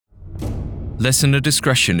Listener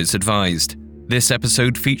discretion is advised. This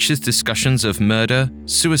episode features discussions of murder,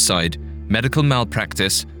 suicide, medical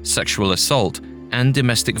malpractice, sexual assault, and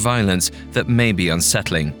domestic violence that may be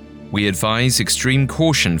unsettling. We advise extreme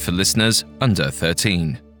caution for listeners under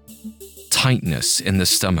 13. Tightness in the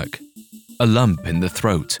stomach, a lump in the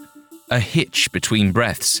throat, a hitch between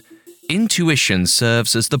breaths. Intuition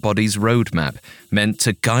serves as the body's roadmap, meant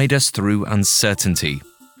to guide us through uncertainty.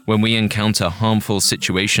 When we encounter harmful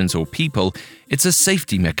situations or people, it's a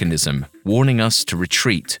safety mechanism warning us to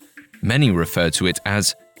retreat. Many refer to it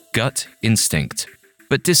as gut instinct.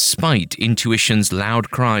 But despite intuition's loud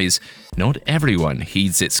cries, not everyone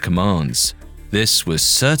heeds its commands. This was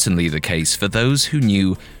certainly the case for those who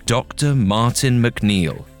knew Dr. Martin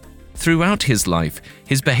MacNeill. Throughout his life,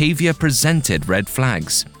 his behavior presented red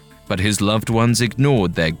flags, but his loved ones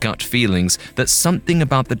ignored their gut feelings that something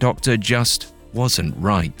about the doctor just wasn't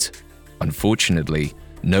right. Unfortunately,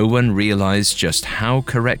 no one realized just how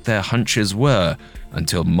correct their hunches were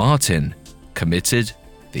until Martin committed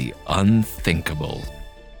the unthinkable.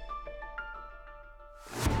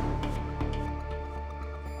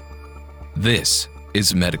 This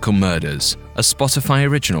is Medical Murders, a Spotify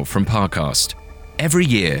original from Parcast. Every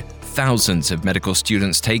year, thousands of medical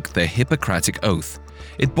students take the Hippocratic Oath.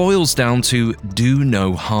 It boils down to do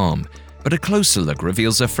no harm, but a closer look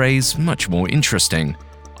reveals a phrase much more interesting.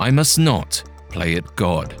 I must not play at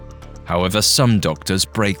God. However, some doctors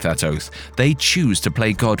break that oath. They choose to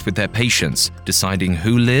play God with their patients, deciding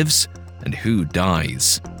who lives and who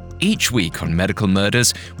dies. Each week on Medical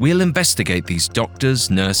Murders, we'll investigate these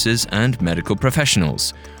doctors, nurses, and medical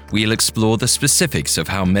professionals. We'll explore the specifics of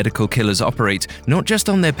how medical killers operate, not just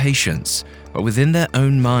on their patients, but within their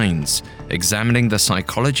own minds, examining the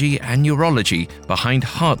psychology and neurology behind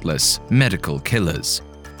heartless medical killers.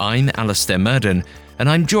 I'm Alistair Murden, and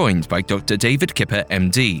I'm joined by Dr. David Kipper,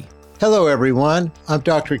 MD. Hello, everyone. I'm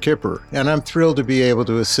Dr. Kipper, and I'm thrilled to be able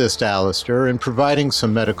to assist Alistair in providing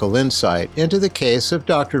some medical insight into the case of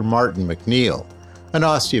Dr. Martin MacNeill, an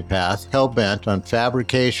osteopath hell-bent on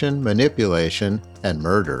fabrication, manipulation, and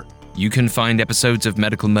murder. You can find episodes of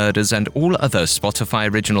Medical Murders and all other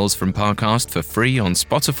Spotify originals from Parcast for free on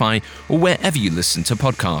Spotify or wherever you listen to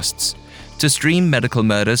podcasts. To stream Medical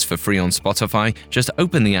Murders for free on Spotify, just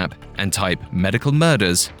open the app and type Medical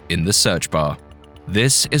Murders in the search bar.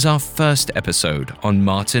 This is our first episode on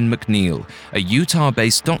Martin MacNeill, a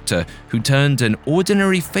Utah-based doctor who turned an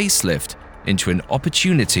ordinary facelift into an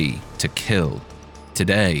opportunity to kill.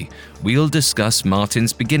 Today, we'll discuss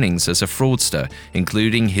Martin's beginnings as a fraudster,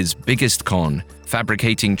 including his biggest con,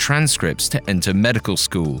 fabricating transcripts to enter medical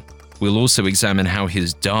school. We'll also examine how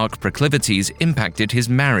his dark proclivities impacted his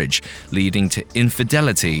marriage, leading to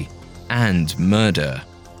infidelity and murder.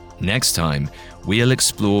 Next time, we'll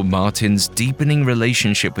explore Martin's deepening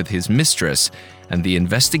relationship with his mistress and the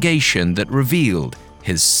investigation that revealed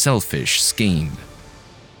his selfish scheme.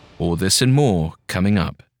 All this and more coming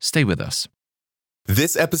up. Stay with us.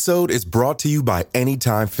 This episode is brought to you by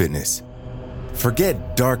Anytime Fitness.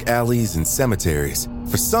 Forget dark alleys and cemeteries.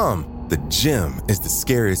 For some, the gym is the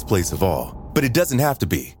scariest place of all, but it doesn't have to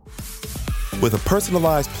be. With a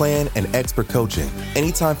personalized plan and expert coaching,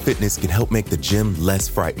 Anytime Fitness can help make the gym less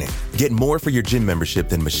frightening. Get more for your gym membership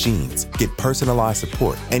than machines. Get personalized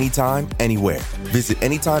support anytime, anywhere. Visit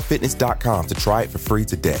AnytimeFitness.com to try it for free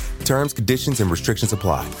today. Terms, conditions, and restrictions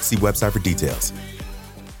apply. See website for details.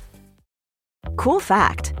 Cool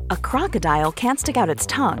fact, a crocodile can't stick out its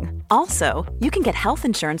tongue. Also, you can get health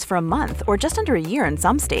insurance for a month or just under a year in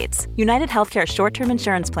some states. United Healthcare short-term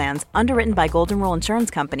insurance plans, underwritten by Golden Rule Insurance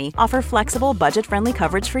Company, offer flexible, budget-friendly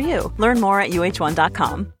coverage for you. Learn more at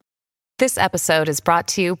UH1.com. This episode is brought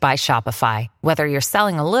to you by Shopify. Whether you're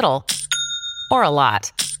selling a little or a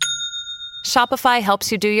lot, Shopify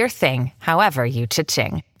helps you do your thing, however you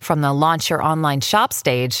cha-ching. From the launch your online shop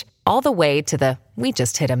stage, all the way to the we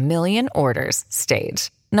just hit 1 million orders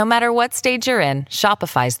stage. No matter what stage you're in,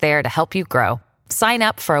 Shopify's there to help you grow. Sign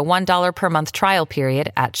up for a $1 per month trial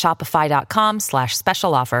period at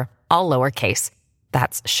shopify.com/special offer, all lowercase.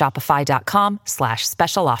 That's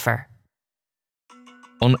shopify.com/special offer.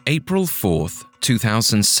 On April 4th,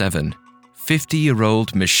 2007,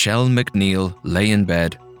 50-year-old Michelle MacNeill lay in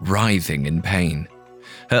bed, writhing in pain.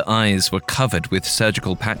 Her eyes were covered with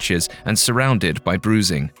surgical patches and surrounded by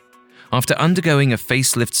bruising. After undergoing a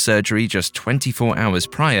facelift surgery just 24 hours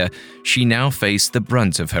prior, she now faced the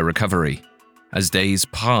brunt of her recovery. As days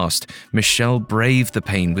passed, Michelle braved the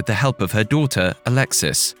pain with the help of her daughter,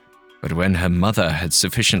 Alexis. But when her mother had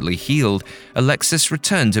sufficiently healed, Alexis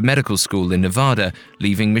returned to medical school in Nevada,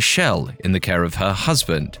 leaving Michelle in the care of her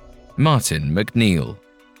husband, Martin MacNeill.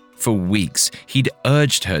 For weeks, he'd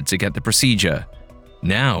urged her to get the procedure.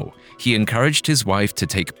 Now, he encouraged his wife to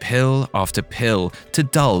take pill after pill to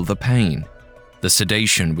dull the pain. The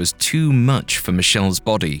sedation was too much for Michelle's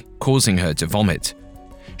body, causing her to vomit.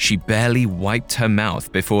 She barely wiped her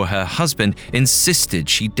mouth before her husband insisted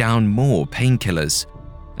she down more painkillers.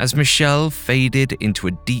 As Michelle faded into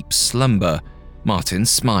a deep slumber, Martin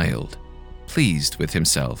smiled, pleased with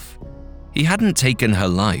himself. He hadn't taken her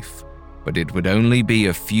life, but it would only be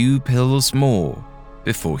a few pills more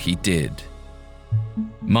before he did.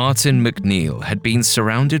 Martin MacNeill had been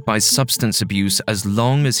surrounded by substance abuse as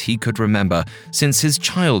long as he could remember since his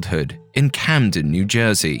childhood in Camden, New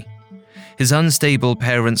Jersey. His unstable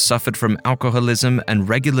parents suffered from alcoholism and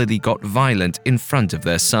regularly got violent in front of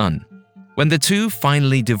their son. When the two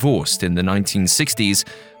finally divorced in the 1960s,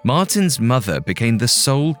 Martin's mother became the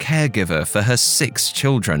sole caregiver for her 6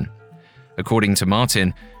 children. According to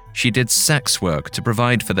Martin, she did sex work to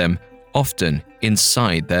provide for them, often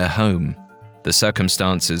inside their home. The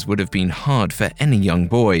circumstances would have been hard for any young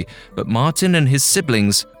boy, but Martin and his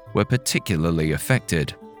siblings were particularly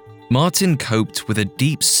affected. Martin coped with a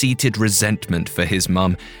deep-seated resentment for his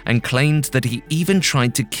mum and claimed that he even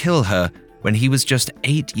tried to kill her when he was just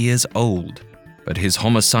 8 years old. But his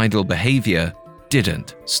homicidal behavior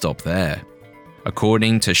didn't stop there.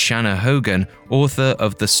 According to Shanna Hogan, author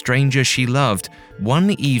of The Stranger She Loved,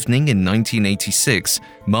 one evening in 1986,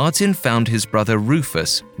 Martin found his brother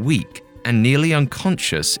Rufus weak and nearly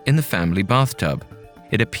unconscious in the family bathtub.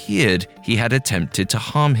 It appeared he had attempted to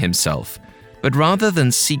harm himself, but rather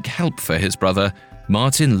than seek help for his brother,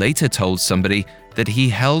 Martin later told somebody that he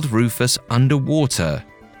held Rufus underwater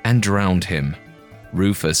and drowned him.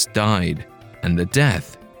 Rufus died, and the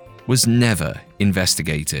death was never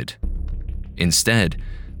investigated. Instead,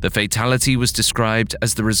 the fatality was described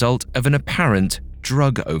as the result of an apparent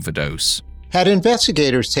drug overdose. Had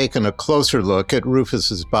investigators taken a closer look at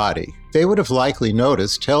Rufus's body, they would have likely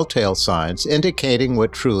noticed telltale signs indicating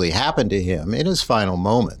what truly happened to him in his final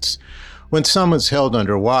moments. When someone's held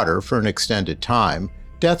underwater for an extended time,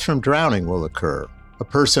 death from drowning will occur. A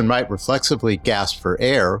person might reflexively gasp for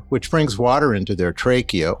air, which brings water into their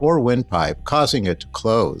trachea or windpipe, causing it to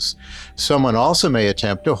close. Someone also may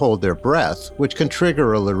attempt to hold their breath, which can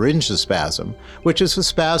trigger a laryngospasm, which is a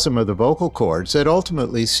spasm of the vocal cords that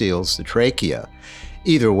ultimately seals the trachea.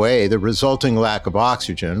 Either way, the resulting lack of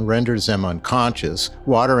oxygen renders them unconscious,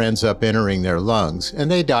 water ends up entering their lungs, and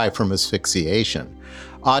they die from asphyxiation.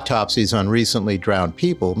 Autopsies on recently drowned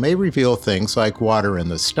people may reveal things like water in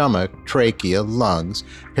the stomach, trachea, lungs,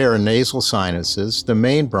 paranasal sinuses, the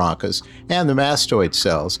main bronchus, and the mastoid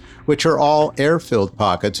cells, which are all air-filled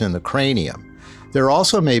pockets in the cranium. There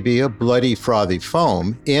also may be a bloody, frothy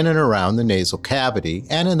foam in and around the nasal cavity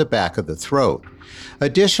and in the back of the throat.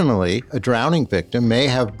 Additionally, a drowning victim may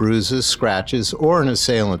have bruises, scratches, or an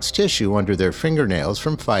assailant's tissue under their fingernails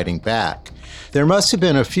from fighting back. There must have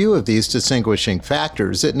been a few of these distinguishing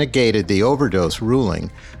factors that negated the overdose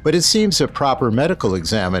ruling, but it seems a proper medical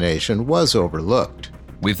examination was overlooked.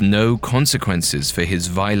 With no consequences for his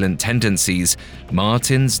violent tendencies,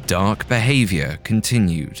 Martin's dark behavior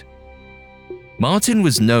continued. Martin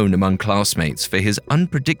was known among classmates for his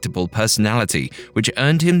unpredictable personality, which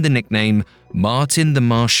earned him the nickname Martin the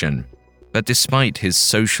Martian. But despite his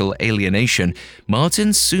social alienation,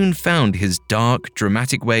 Martin soon found his dark,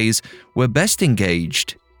 dramatic ways were best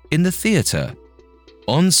engaged in the theater.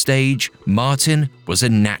 On stage, Martin was a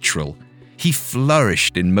natural. He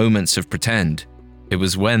flourished in moments of pretend. It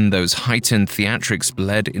was when those heightened theatrics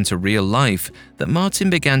bled into real life that Martin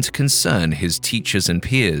began to concern his teachers and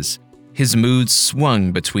peers. His moods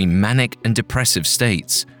swung between manic and depressive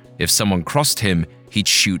states. If someone crossed him, he'd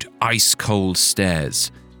shoot ice-cold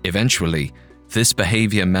stares. Eventually, this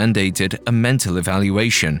behavior mandated a mental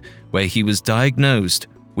evaluation where he was diagnosed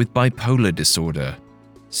with bipolar disorder.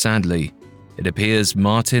 Sadly, it appears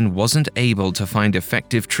Martin wasn't able to find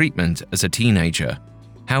effective treatment as a teenager.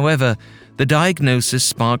 However, the diagnosis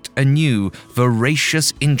sparked a new,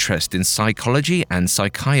 voracious interest in psychology and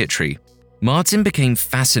psychiatry. Martin became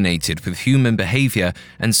fascinated with human behavior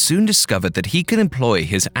and soon discovered that he could employ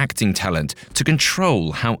his acting talent to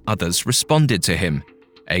control how others responded to him,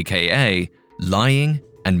 aka lying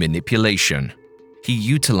and manipulation. He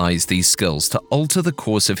utilized these skills to alter the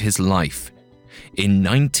course of his life. In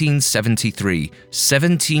 1973,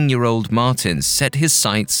 17-year-old Martin set his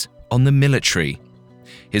sights on the military.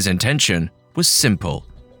 His intention was simple: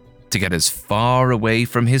 to get as far away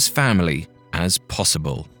from his family as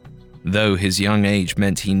possible. Though his young age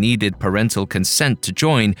meant he needed parental consent to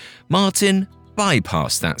join, Martin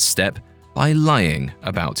bypassed that step by lying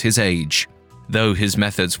about his age. Though his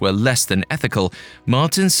methods were less than ethical,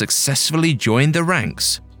 Martin successfully joined the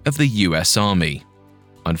ranks of the US Army.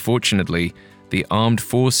 Unfortunately, the armed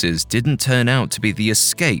forces didn't turn out to be the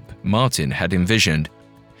escape Martin had envisioned.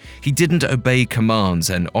 He didn't obey commands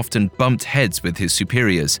and often bumped heads with his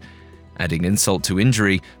superiors. Adding insult to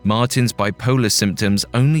injury, Martin's bipolar symptoms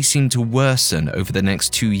only seemed to worsen over the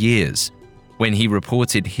next 2 years. When he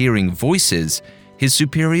reported hearing voices, his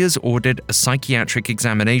superiors ordered a psychiatric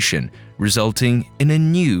examination, resulting in a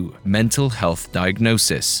new mental health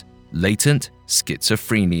diagnosis: latent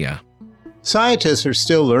schizophrenia. Scientists are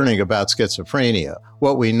still learning about schizophrenia.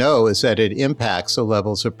 What we know is that it impacts the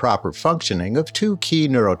levels of proper functioning of two key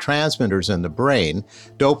neurotransmitters in the brain,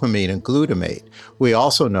 dopamine and glutamate. We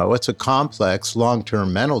also know it's a complex,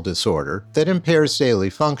 long-term mental disorder that impairs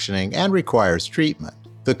daily functioning and requires treatment.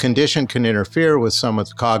 The condition can interfere with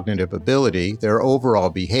someone's cognitive ability, their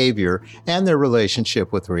overall behavior, and their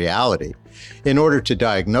relationship with reality. In order to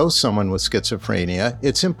diagnose someone with schizophrenia,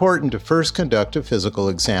 it's important to first conduct a physical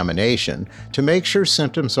examination to make sure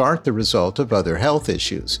symptoms aren't the result of other health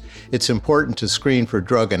issues. It's important to screen for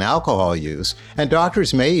drug and alcohol use, and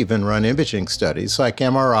doctors may even run imaging studies like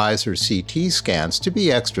MRIs or CT scans to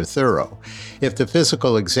be extra thorough. If the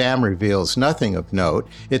physical exam reveals nothing of note,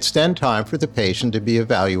 it's then time for the patient to be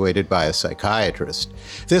evaluated by a psychiatrist.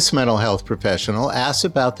 This mental health professional asks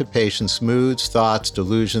about the patient's moods, thoughts,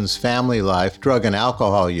 delusions, family life, drug and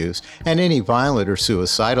alcohol use, and any violent or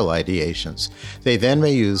suicidal ideations. They then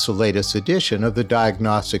may use the latest edition of the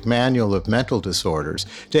Diagnostic Manual of Mental Disorders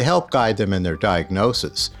to help guide them in their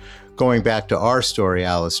diagnosis. Going back to our story,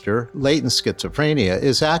 Alistair, latent schizophrenia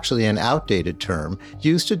is actually an outdated term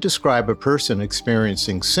used to describe a person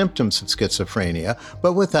experiencing symptoms of schizophrenia,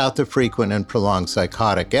 but without the frequent and prolonged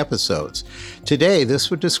psychotic episodes. Today, this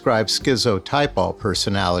would describe schizotypal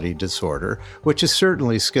personality disorder, which is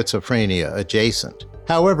certainly schizophrenia adjacent.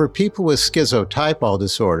 However, people with schizotypal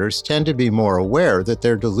disorders tend to be more aware that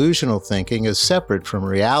their delusional thinking is separate from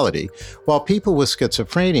reality, while people with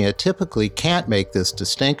schizophrenia typically can't make this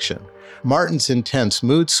distinction. Martin's intense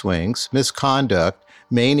mood swings, misconduct,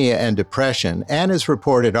 mania and depression, and his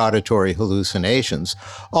reported auditory hallucinations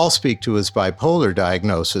all speak to his bipolar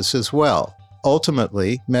diagnosis as well.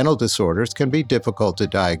 Ultimately, mental disorders can be difficult to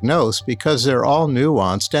diagnose because they're all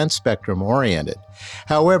nuanced and spectrum-oriented.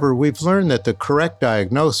 However, we've learned that the correct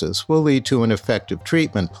diagnosis will lead to an effective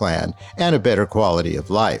treatment plan and a better quality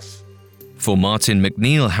of life. For Martin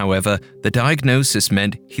MacNeill, however, the diagnosis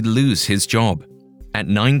meant he'd lose his job. At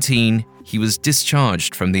 19, he was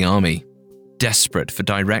discharged from the army. Desperate for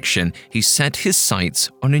direction, he set his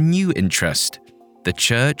sights on a new interest: the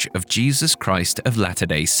Church of Jesus Christ of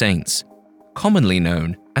Latter-day Saints, commonly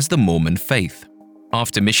known as the Mormon faith.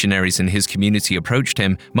 After missionaries in his community approached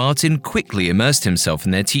him, Martin quickly immersed himself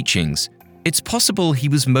in their teachings. It's possible he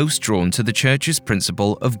was most drawn to the church's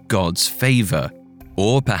principle of God's favor,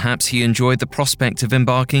 or perhaps he enjoyed the prospect of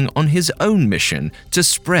embarking on his own mission to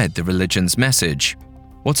spread the religion's message.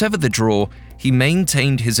 Whatever the draw, he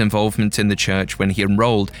maintained his involvement in the church when he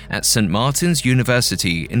enrolled at St. Martin's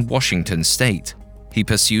University in Washington State. He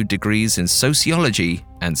pursued degrees in sociology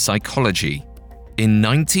and psychology. In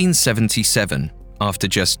 1977, after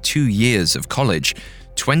just 2 years of college,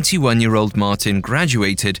 21-year-old Martin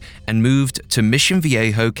graduated and moved to Mission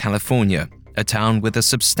Viejo, California, a town with a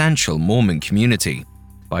substantial Mormon community.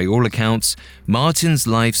 By all accounts, Martin's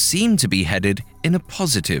life seemed to be headed in a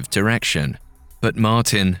positive direction. But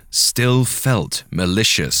Martin still felt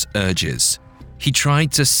malicious urges. He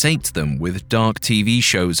tried to sate them with dark TV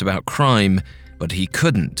shows about crime, but he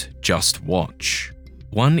couldn't just watch.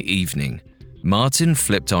 One evening, Martin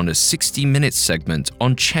flipped on a 60-minute segment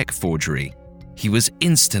on check forgery. He was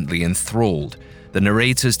instantly enthralled. The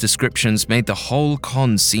narrator's descriptions made the whole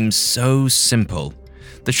con seem so simple.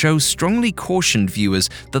 The show strongly cautioned viewers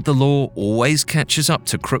that the law always catches up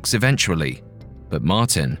to crooks eventually. But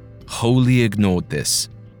Martin wholly ignored this.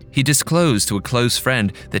 He disclosed to a close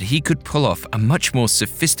friend that he could pull off a much more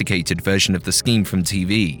sophisticated version of the scheme from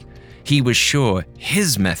TV. He was sure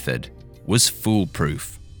his method was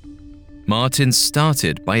foolproof. Martin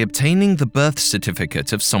started by obtaining the birth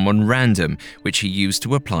certificate of someone random, which he used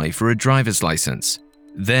to apply for a driver's license.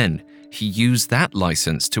 Then, he used that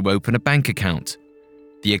license to open a bank account.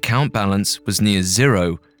 The account balance was near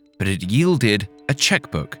zero, but it yielded a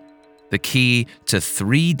checkbook, the key to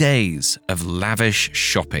 3 days of lavish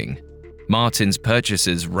shopping. Martin's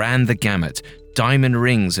purchases ran the gamut: diamond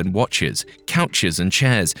rings and watches, couches and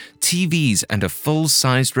chairs, TVs and a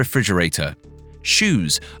full-sized refrigerator,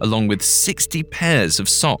 shoes along with 60 pairs of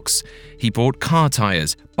socks. He bought car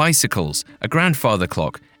tires, bicycles, a grandfather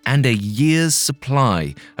clock, and a year's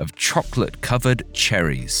supply of chocolate-covered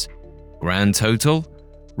cherries. Grand total?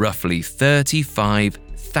 Roughly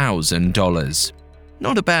 $35,000.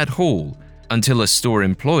 Not a bad haul, until a store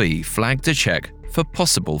employee flagged a check for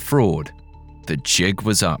possible fraud. The jig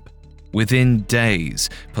was up. Within days,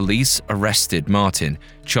 police arrested Martin,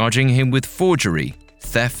 charging him with forgery,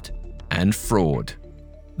 theft, and fraud.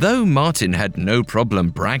 Though Martin had no problem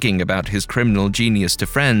bragging about his criminal genius to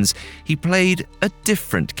friends, he played a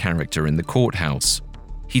different character in the courthouse.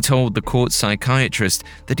 He told the court psychiatrist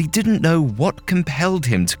that he didn't know what compelled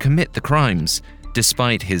him to commit the crimes.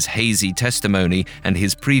 Despite his hazy testimony and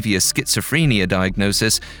his previous schizophrenia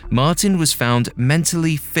diagnosis, Martin was found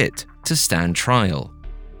mentally fit to stand trial.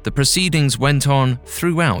 The proceedings went on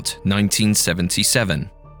throughout 1977.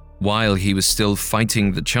 While he was still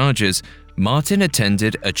fighting the charges, Martin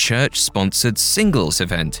attended a church-sponsored singles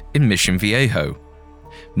event in Mission Viejo.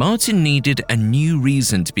 Martin needed a new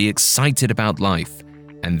reason to be excited about life,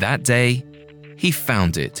 and that day, he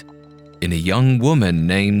found it in a young woman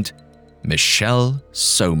named Michelle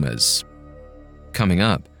Somers. Coming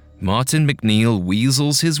up, Martin MacNeill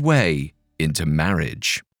weasels his way into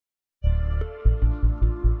marriage.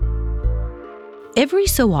 Every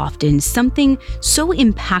so often, something so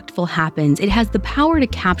impactful happens, it has the power to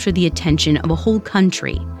capture the attention of a whole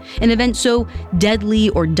country. An event so deadly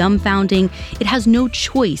or dumbfounding, it has no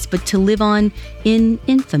choice but to live on in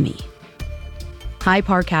infamy. Hi,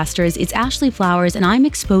 Parcasters, it's Ashley Flowers, and I'm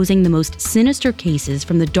exposing the most sinister cases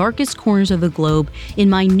from the darkest corners of the globe in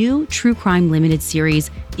my new True Crime Limited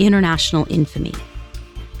series, International Infamy.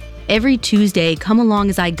 Every Tuesday, come along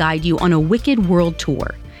as I guide you on a wicked world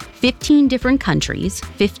tour. 15 different countries,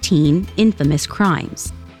 15 infamous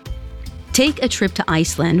crimes. Take a trip to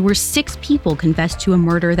Iceland, where 6 people confessed to a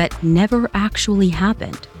murder that never actually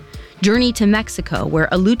happened. Journey to Mexico, where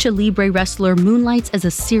a lucha libre wrestler moonlights as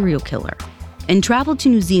a serial killer. And travel to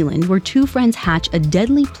New Zealand, where 2 friends hatch a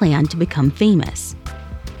deadly plan to become famous.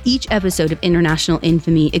 Each episode of International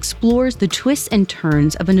Infamy explores the twists and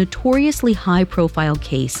turns of a notoriously high-profile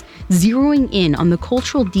case, zeroing in on the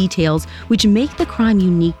cultural details which make the crime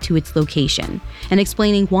unique to its location, and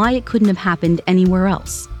explaining why it couldn't have happened anywhere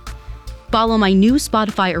else. Follow my new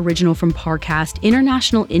Spotify original from Parcast,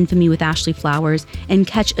 International Infamy with Ashley Flowers, and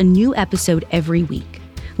catch a new episode every week.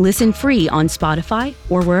 Listen free on Spotify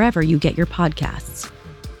or wherever you get your podcasts.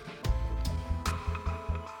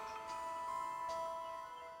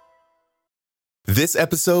 This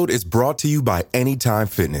episode is brought to you by Anytime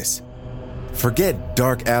Fitness. Forget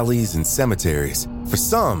dark alleys and cemeteries. For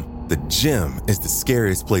some, the gym is the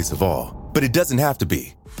scariest place of all, but it doesn't have to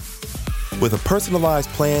be. With a personalized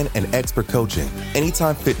plan and expert coaching,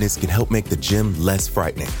 Anytime Fitness can help make the gym less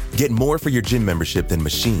frightening. Get more for your gym membership than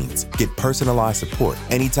machines. Get personalized support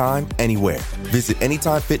anytime, anywhere. Visit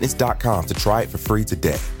AnytimeFitness.com to try it for free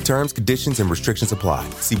today. Terms, conditions, and restrictions apply.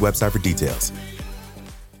 See website for details.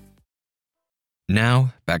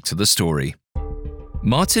 Now, back to the story.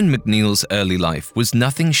 Martin MacNeill's early life was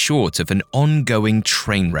nothing short of an ongoing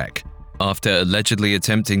train wreck. After allegedly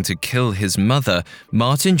attempting to kill his mother,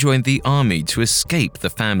 Martin joined the army to escape the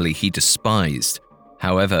family he despised.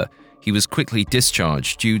 However, he was quickly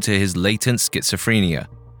discharged due to his latent schizophrenia.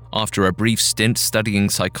 After a brief stint studying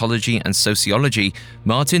psychology and sociology,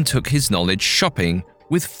 Martin took his knowledge shopping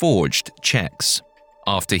with forged checks.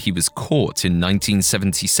 After he was caught in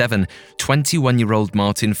 1977, 21-year-old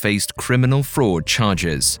Martin faced criminal fraud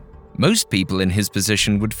charges. Most people in his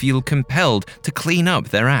position would feel compelled to clean up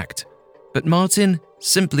their act. But Martin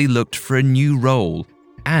simply looked for a new role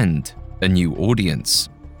and a new audience.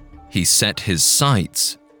 He set his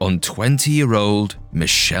sights on 20-year-old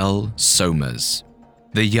Michelle Somers.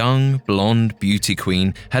 The young, blonde beauty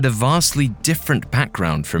queen had a vastly different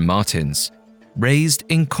background from Martin's. Raised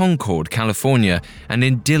in Concord, California, an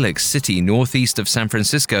idyllic city northeast of San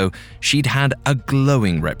Francisco, she'd had a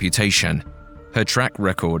glowing reputation. Her track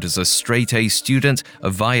record as a straight-A student, a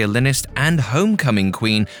violinist, and homecoming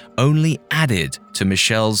queen only added to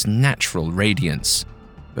Michelle's natural radiance.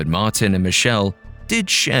 But Martin and Michelle did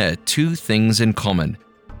share 2 things in common.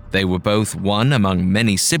 They were both one among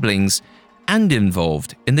many siblings and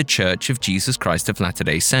involved in the Church of Jesus Christ of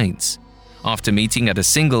Latter-day Saints. After meeting at a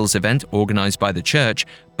singles event organized by the church,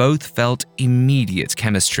 both felt immediate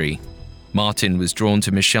chemistry. Martin was drawn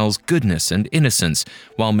to Michelle's goodness and innocence,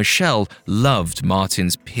 while Michelle loved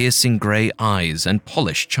Martin's piercing gray eyes and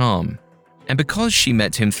polished charm. And because she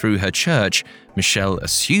met him through her church, Michelle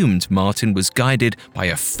assumed Martin was guided by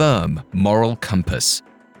a firm moral compass.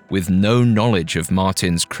 With no knowledge of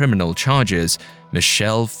Martin's criminal charges,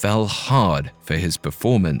 Michelle fell hard for his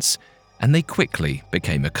performance, and they quickly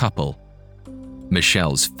became a couple.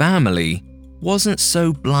 Michelle's family wasn't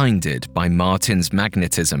so blinded by Martin's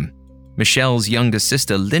magnetism. Michelle's younger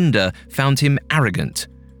sister Linda found him arrogant.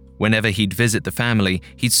 Whenever he'd visit the family,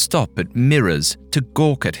 he'd stop at mirrors to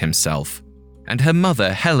gawk at himself. And her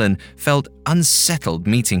mother, Helen, felt unsettled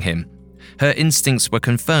meeting him. Her instincts were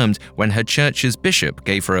confirmed when her church's bishop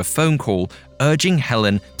gave her a phone call urging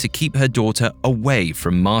Helen to keep her daughter away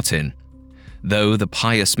from Martin. Though the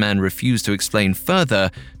pious man refused to explain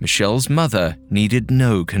further, Michelle's mother needed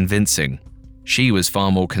no convincing. She was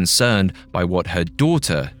far more concerned by what her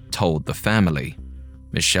daughter told the family.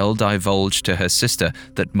 Michelle divulged to her sister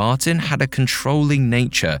that Martin had a controlling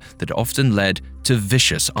nature that often led to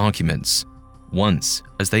vicious arguments. Once,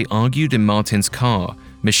 as they argued in Martin's car,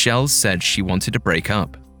 Michelle said she wanted to break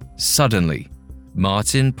up. Suddenly,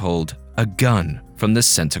 Martin pulled a gun from the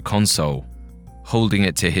center console. Holding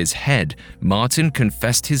it to his head, Martin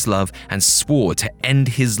confessed his love and swore to end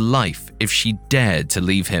his life if she dared to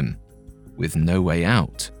leave him. With no way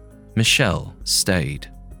out, Michelle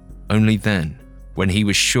stayed. Only then, when he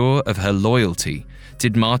was sure of her loyalty,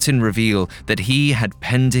 did Martin reveal that he had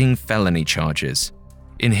pending felony charges.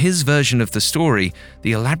 In his version of the story,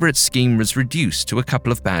 the elaborate scheme was reduced to a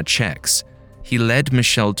couple of bad checks. He led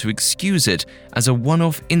Michelle to excuse it as a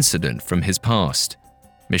one-off incident from his past.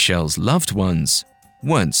 Michelle's loved ones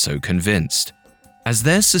weren't so convinced. As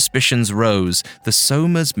their suspicions rose, the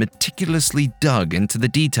Somers meticulously dug into the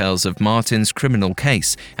details of Martin's criminal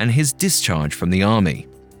case and his discharge from the army.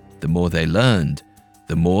 The more they learned,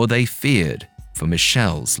 the more they feared for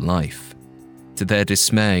Michelle's life. To their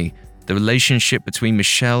dismay, the relationship between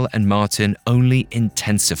Michelle and Martin only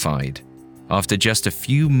intensified. After just a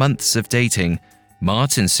few months of dating,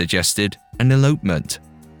 Martin suggested an elopement.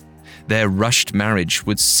 Their rushed marriage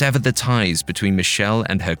would sever the ties between Michelle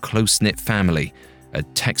and her close-knit family, a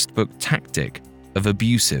textbook tactic of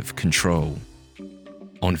abusive control.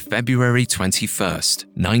 On February 21st,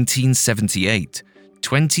 1978,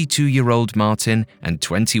 22-year-old Martin and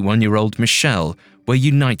 21-year-old Michelle were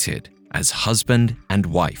united as husband and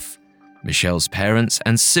wife. Michelle's parents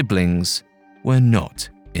and siblings were not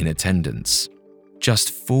in attendance.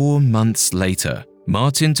 Just 4 months later,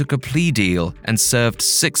 Martin took a plea deal and served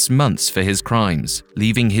 6 months for his crimes,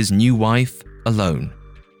 leaving his new wife alone.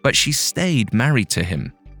 But she stayed married to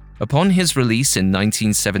him. Upon his release in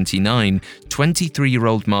 1979,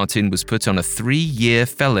 23-year-old Martin was put on a 3-year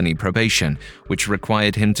felony probation, which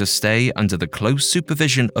required him to stay under the close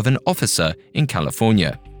supervision of an officer in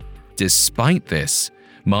California. Despite this,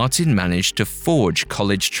 Martin managed to forge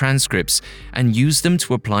college transcripts and use them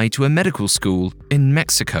to apply to a medical school in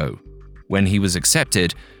Mexico. When he was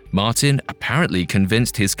accepted, Martin apparently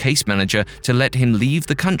convinced his case manager to let him leave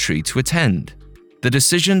the country to attend. The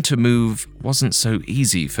decision to move wasn't so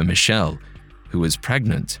easy for Michelle, who was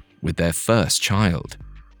pregnant with their first child.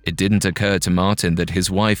 It didn't occur to Martin that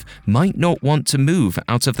his wife might not want to move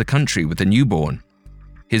out of the country with a newborn.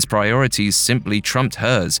 His priorities simply trumped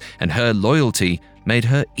hers, and her loyalty made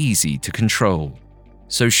her easy to control.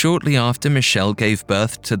 So shortly after Michelle gave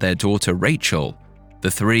birth to their daughter Rachel,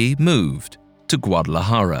 the three moved to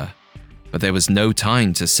Guadalajara. But there was no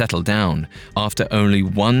time to settle down. After only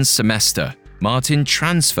 1 semester, Martin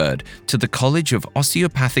transferred to the College of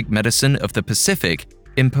Osteopathic Medicine of the Pacific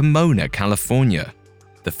in Pomona, California.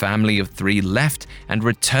 The family of 3 left and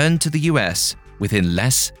returned to the US within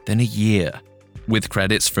less than a year. With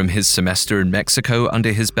credits from his semester in Mexico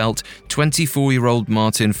under his belt, 24-year-old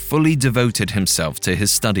Martin fully devoted himself to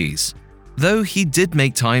his studies. Though he did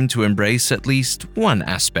make time to embrace at least one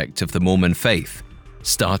aspect of the Mormon faith,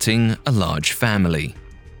 starting a large family.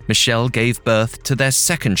 Michelle gave birth to their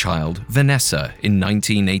second child, Vanessa, in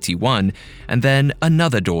 1981, and then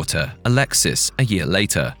another daughter, Alexis, a year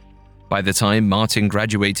later. By the time Martin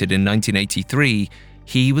graduated in 1983,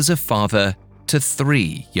 he was a father to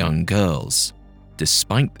 3 young girls.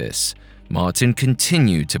 Despite this, Martin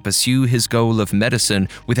continued to pursue his goal of medicine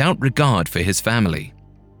without regard for his family.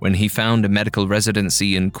 When he found a medical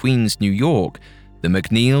residency in Queens, New York, the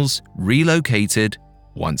MacNeills relocated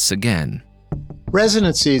once again.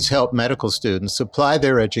 Residencies help medical students apply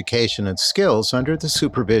their education and skills under the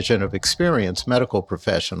supervision of experienced medical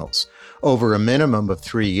professionals. Over a minimum of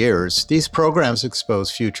 3 years, these programs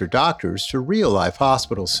expose future doctors to real-life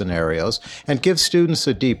hospital scenarios and give students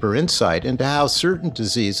a deeper insight into how certain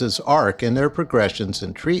diseases arc in their progressions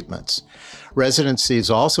and treatments. Residencies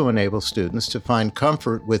also enable students to find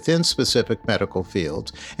comfort within specific medical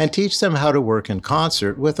fields and teach them how to work in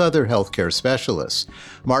concert with other healthcare specialists.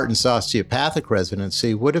 Martin's osteopathic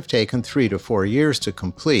residency would have taken 3 to 4 years to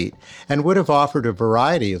complete and would have offered a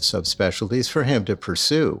variety of subspecialties for him to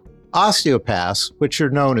pursue. Osteopaths, which are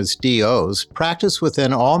known as DOs, practice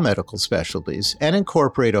within all medical specialties and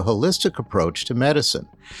incorporate a holistic approach to medicine.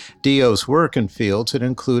 DOs work in fields that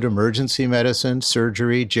include emergency medicine,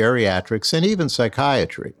 surgery, geriatrics, and even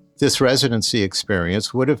psychiatry. This residency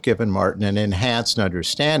experience would have given Martin an enhanced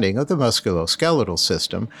understanding of the musculoskeletal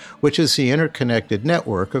system, which is the interconnected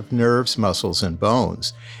network of nerves, muscles, and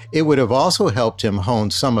bones. It would have also helped him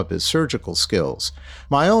hone some of his surgical skills.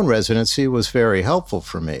 My own residency was very helpful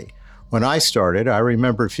for me. When I started, I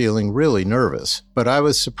remember feeling really nervous, but I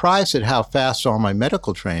was surprised at how fast all my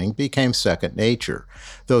medical training became second nature.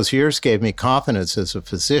 Those years gave me confidence as a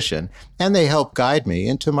physician, and they helped guide me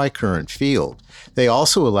into my current field. They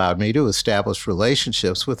also allowed me to establish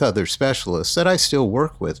relationships with other specialists that I still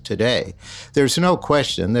work with today. There's no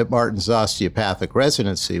question that Martin's osteopathic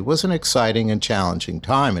residency was an exciting and challenging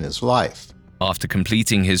time in his life. After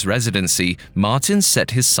completing his residency, Martin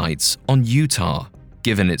set his sights on Utah,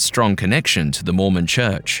 given its strong connection to the Mormon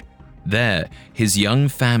Church. There, his young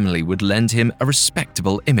family would lend him a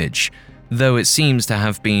respectable image, though it seems to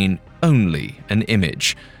have been only an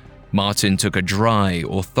image. Martin took a dry,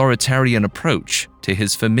 authoritarian approach to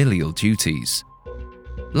his familial duties.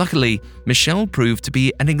 Luckily, Michelle proved to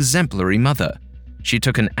be an exemplary mother. She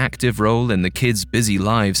took an active role in the kids' busy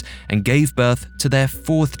lives and gave birth to their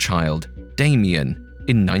fourth child, Damien,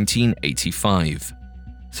 in 1985.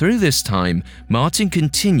 Through this time, Martin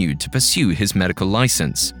continued to pursue his medical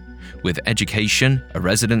license. With education, a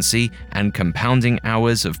residency, and compounding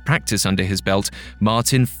hours of practice under his belt,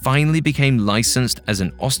 Martin finally became licensed as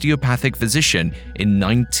an osteopathic physician in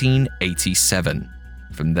 1987.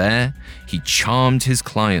 From there, he charmed his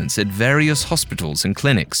clients at various hospitals and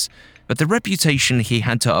clinics, but the reputation he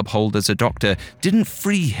had to uphold as a doctor didn't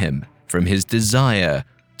free him from his desire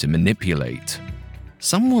to manipulate.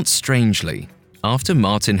 Somewhat strangely, after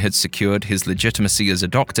Martin had secured his legitimacy as a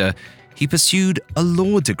doctor, he pursued a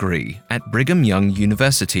law degree at Brigham Young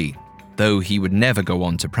University, though he would never go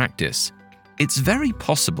on to practice. It's very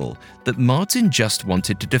possible that Martin just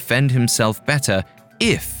wanted to defend himself better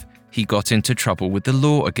if he got into trouble with the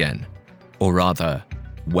law again. Or rather,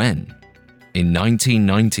 when. In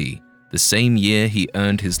 1990, the same year he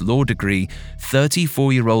earned his law degree,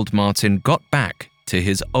 34-year-old Martin got back to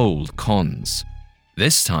his old cons.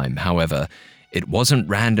 This time, however, it wasn't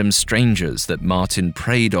random strangers that Martin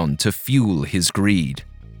preyed on to fuel his greed.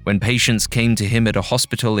 When patients came to him at a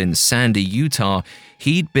hospital in Sandy, Utah,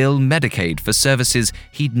 he'd bill Medicaid for services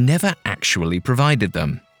he'd never actually provided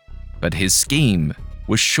them. But his scheme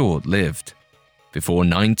was short-lived. Before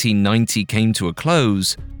 1990 came to a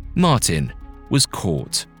close, Martin was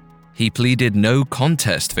caught. He pleaded no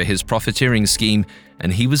contest for his profiteering scheme,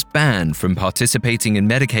 and he was banned from participating in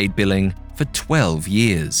Medicaid billing for 12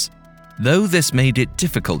 years. Though this made it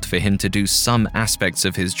difficult for him to do some aspects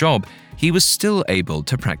of his job, he was still able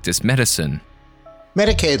to practice medicine.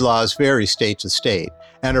 Medicaid laws vary state to state,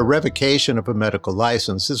 and a revocation of a medical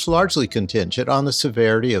license is largely contingent on the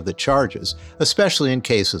severity of the charges, especially in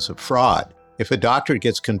cases of fraud. If a doctor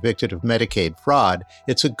gets convicted of Medicaid fraud,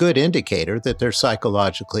 it's a good indicator that they're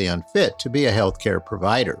psychologically unfit to be a healthcare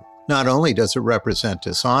provider. Not only does it represent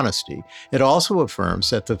dishonesty, it also affirms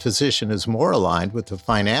that the physician is more aligned with the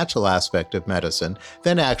financial aspect of medicine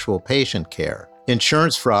than actual patient care.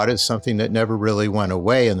 Insurance fraud is something that never really went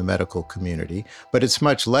away in the medical community, but it's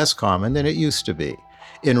much less common than it used to be.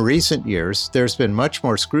 In recent years, there's been much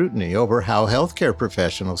more scrutiny over how healthcare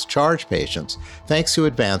professionals charge patients, thanks to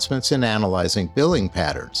advancements in analyzing billing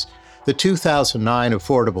patterns. The 2009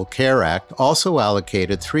 Affordable Care Act also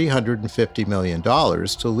allocated $350 million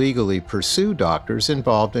to legally pursue doctors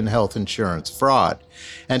involved in health insurance fraud.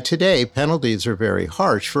 And today, penalties are very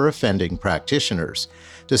harsh for offending practitioners.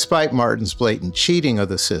 Despite Martin's blatant cheating of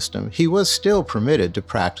the system, he was still permitted to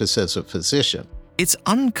practice as a physician. It's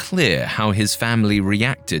unclear how his family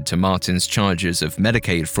reacted to Martin's charges of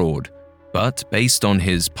Medicaid fraud. But based on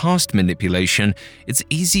his past manipulation, it's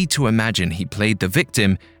easy to imagine he played the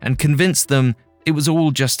victim and convinced them it was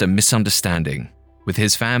all just a misunderstanding. With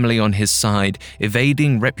his family on his side,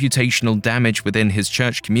 evading reputational damage within his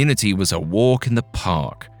church community was a walk in the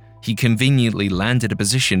park. He conveniently landed a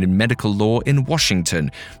position in medical law in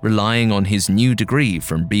Washington, relying on his new degree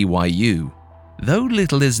from BYU. Though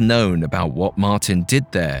little is known about what Martin did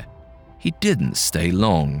there, he didn't stay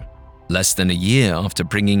long. Less than a year after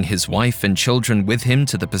bringing his wife and children with him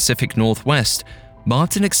to the Pacific Northwest,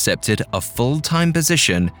 Martin accepted a full-time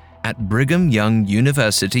position at Brigham Young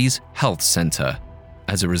University's Health Center.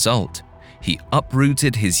 As a result, he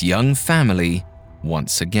uprooted his young family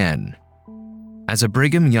once again. As a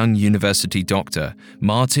Brigham Young University doctor,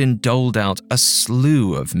 Martin doled out a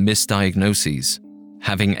slew of misdiagnoses.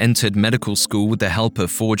 Having entered medical school with the help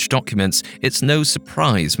of forged documents, it's no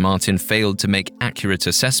surprise Martin failed to make accurate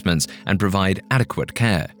assessments and provide adequate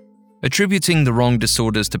care. Attributing the wrong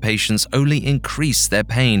disorders to patients only increased their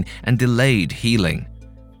pain and delayed healing.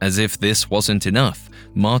 As if this wasn't enough,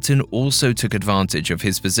 Martin also took advantage of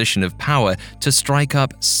his position of power to strike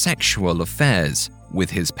up sexual affairs with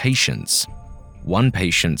his patients. One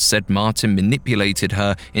patient said Martin manipulated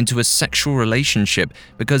her into a sexual relationship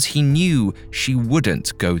because he knew she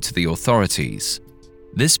wouldn't go to the authorities.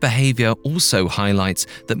 This behavior also highlights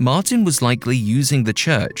that Martin was likely using the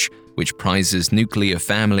church, which prizes nuclear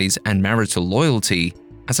families and marital loyalty,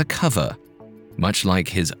 as a cover. Much like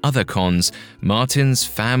his other cons, Martin's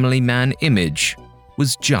family man image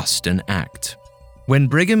was just an act. When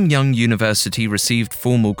Brigham Young University received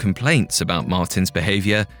formal complaints about Martin's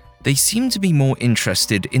behavior, they seemed to be more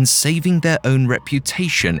interested in saving their own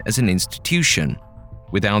reputation as an institution.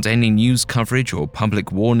 Without any news coverage or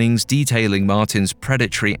public warnings detailing Martin's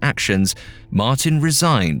predatory actions, Martin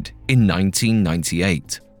resigned in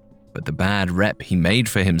 1998. But the bad rep he made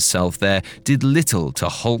for himself there did little to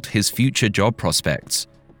halt his future job prospects.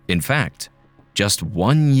 In fact, just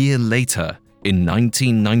 1 year later, in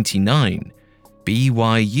 1999,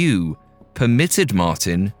 BYU permitted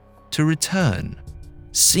Martin to return.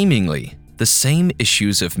 Seemingly, the same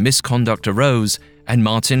issues of misconduct arose and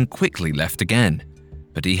Martin quickly left again,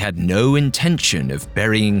 but he had no intention of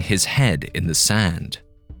burying his head in the sand.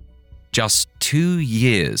 Just 2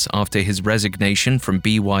 years after his resignation from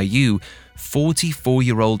BYU,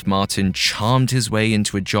 44-year-old Martin charmed his way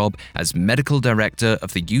into a job as medical director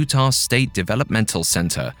of the Utah State Developmental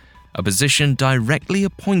Center, a position directly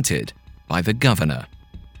appointed by the governor.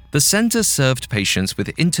 The center served patients with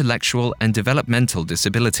intellectual and developmental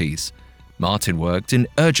disabilities. Martin worked in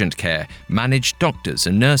urgent care, managed doctors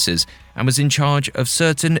and nurses, and was in charge of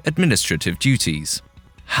certain administrative duties.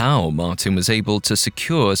 How Martin was able to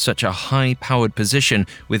secure such a high-powered position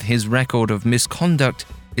with his record of misconduct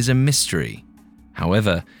is a mystery.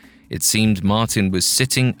 However, it seemed Martin was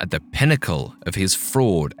sitting at the pinnacle of his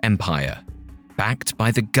fraud empire. Backed by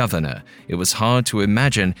the governor, it was hard to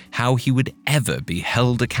imagine how he would ever be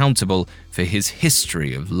held accountable for his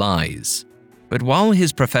history of lies. But while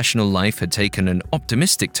his professional life had taken an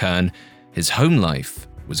optimistic turn, his home life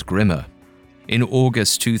was grimmer. In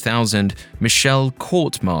August 2000, Michelle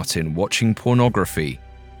caught Martin watching pornography,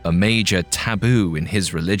 a major taboo in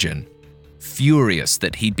his religion. Furious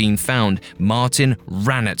that he'd been found, Martin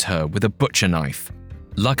ran at her with a butcher knife.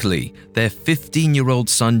 Luckily, their 15-year-old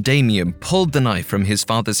son Damien pulled the knife from his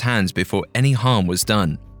father's hands before any harm was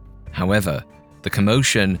done. However, the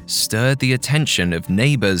commotion stirred the attention of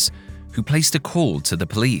neighbors who placed a call to the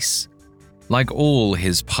police. Like all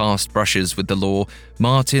his past brushes with the law,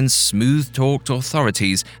 Martin smooth-talked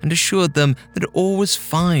authorities and assured them that all was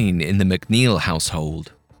fine in the MacNeill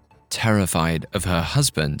household. Terrified of her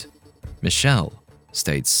husband, Michelle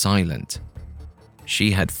stayed silent.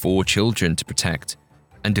 She had 4 children to protect,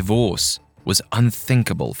 and divorce was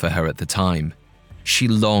unthinkable for her at the time. She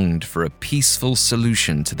longed for a peaceful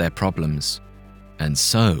solution to their problems, and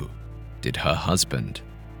so did her husband.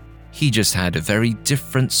 He just had a very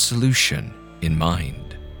different solution in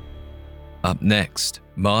mind. Up next,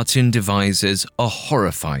 Martin devises a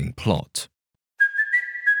horrifying plot.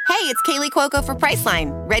 Hey, it's Kaylee Cuoco for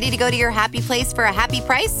Priceline. Ready to go to your happy place for a happy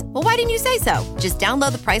price? Well, why didn't you say so? Just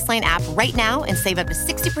download the Priceline app right now and save up to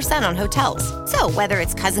 60% on hotels. So whether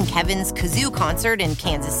it's Cousin Kevin's Kazoo Concert in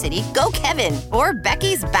Kansas City, go Kevin, or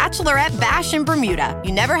Becky's Bachelorette Bash in Bermuda,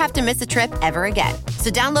 you never have to miss a trip ever again.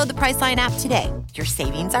 So download the Priceline app today. Your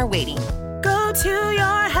savings are waiting. Go to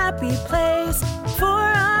your happy place for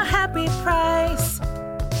a happy price.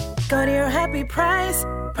 Go to your happy price,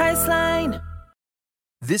 Priceline.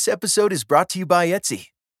 This episode is brought to you by Etsy.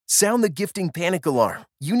 Sound the gifting panic alarm.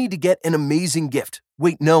 You need to get an amazing gift.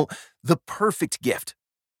 Wait, no, the perfect gift.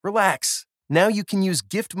 Relax. Now you can use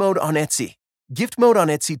gift mode on Etsy. Gift mode on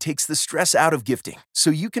Etsy takes the stress out of gifting,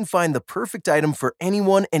 so you can find the perfect item for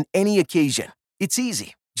anyone and any occasion. It's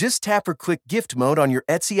easy. Just tap or click gift mode on your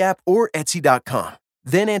Etsy app or Etsy.com.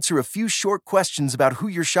 Then answer a few short questions about who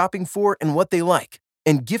you're shopping for and what they like.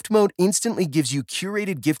 And gift mode instantly gives you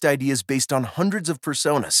curated gift ideas based on hundreds of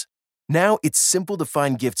personas. Now it's simple to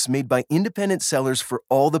find gifts made by independent sellers for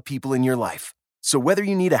all the people in your life. So whether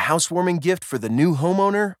you need a housewarming gift for the new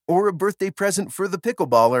homeowner or a birthday present for the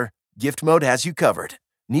pickleballer, gift mode has you covered.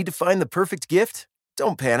 Need to find the perfect gift?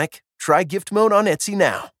 Don't panic. Try gift mode on Etsy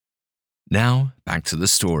now. Now, back to the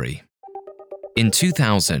story. In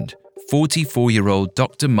 2000, 44-year-old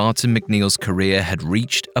Dr. Martin MacNeill's career had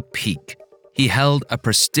reached a peak. He held a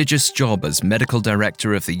prestigious job as medical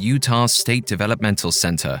director of the Utah State Developmental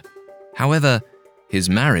Center. However, his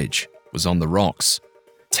marriage was on the rocks.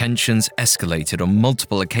 Tensions escalated on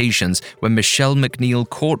multiple occasions when Michelle MacNeill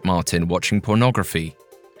caught Martin watching pornography.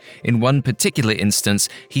 In one particular instance,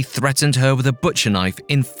 he threatened her with a butcher knife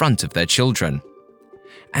in front of their children.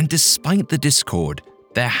 And despite the discord,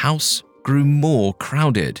 their house grew more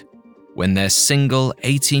crowded. When their single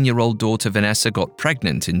 18-year-old daughter Vanessa got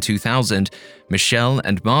pregnant in 2000, Michelle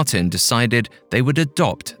and Martin decided they would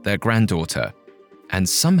adopt their granddaughter. And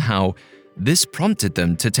somehow, this prompted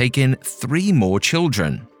them to take in 3 more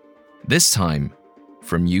children, this time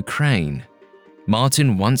from Ukraine.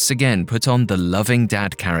 Martin once again put on the loving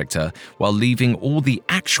dad character while leaving all the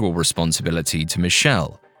actual responsibility to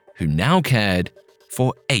Michelle, who now cared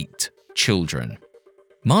for 8 children.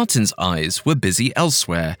 Martin's eyes were busy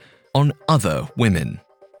elsewhere, on other women.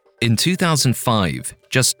 In 2005,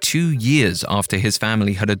 just 2 years after his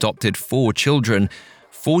family had adopted 4 children,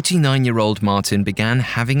 49-year-old Martin began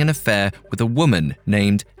having an affair with a woman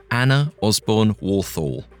named Anna Osborne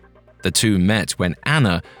Walthall. The two met when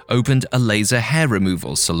Anna opened a laser hair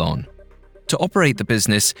removal salon. To operate the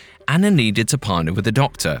business, Anna needed to partner with a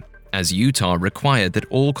doctor, as Utah required that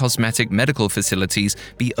all cosmetic medical facilities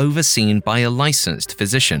be overseen by a licensed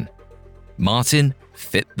physician. Martin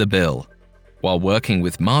fit the bill. While working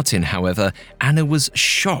with Martin, however, Anna was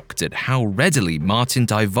shocked at how readily Martin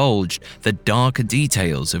divulged the darker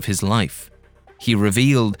details of his life. He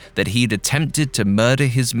revealed that he'd attempted to murder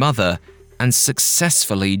his mother and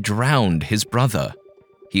successfully drowned his brother.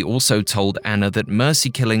 He also told Anna that mercy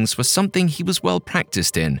killings were something he was well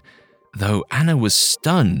practiced in. Though Anna was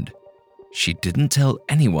stunned, she didn't tell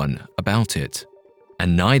anyone about it.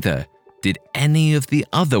 And neither did any of the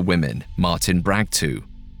other women Martin bragged to.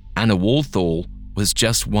 Anna Walthall was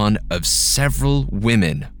just one of several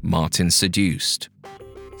women Martin seduced.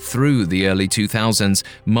 Through the early 2000s,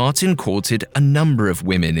 Martin courted a number of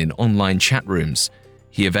women in online chat rooms.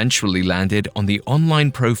 He eventually landed on the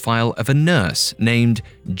online profile of a nurse named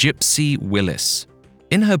Gypsy Willis.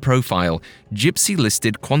 In her profile, Gypsy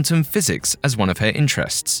listed quantum physics as one of her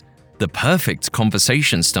interests, the perfect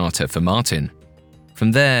conversation starter for Martin.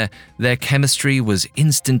 From there, their chemistry was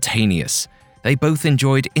instantaneous. They both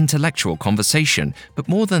enjoyed intellectual conversation, but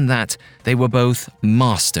more than that, they were both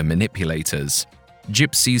master manipulators.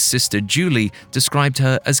 Gypsy's sister Julie described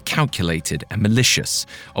her as calculated and malicious,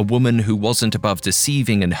 a woman who wasn't above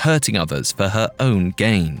deceiving and hurting others for her own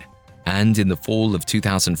gain. And in the fall of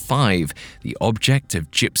 2005, the object of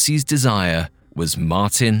Gypsy's desire was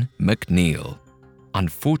Martin MacNeill.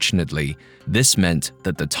 Unfortunately, this meant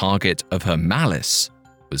that the target of her malice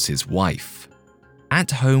was his wife.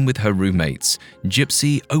 At home with her roommates,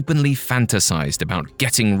 Gypsy openly fantasized about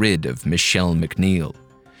getting rid of Michelle MacNeill.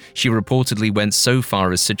 She reportedly went so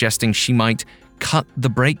far as suggesting she might cut the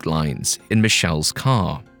brake lines in Michelle's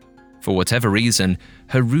car. For whatever reason,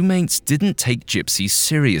 her roommates didn't take Gypsy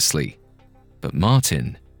seriously, but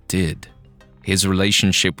Martin did. His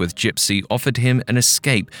relationship with Gypsy offered him an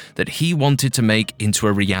escape that he wanted to make into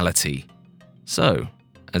a reality. So,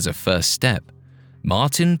 as a first step,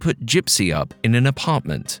 Martin put Gypsy up in an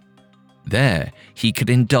apartment. There, he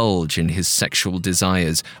could indulge in his sexual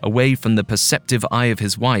desires away from the perceptive eye of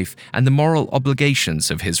his wife and the moral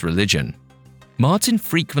obligations of his religion. Martin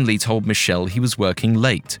frequently told Michelle he was working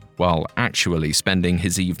late, while actually spending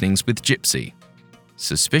his evenings with Gypsy.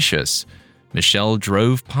 Suspicious, Michelle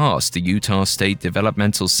drove past the Utah State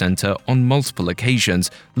Developmental Center on multiple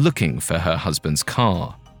occasions looking for her husband's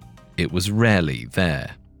car. It was rarely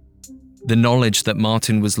there. The knowledge that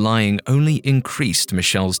Martin was lying only increased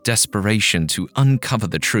Michelle's desperation to uncover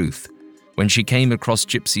the truth. When she came across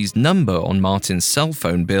Gypsy's number on Martin's cell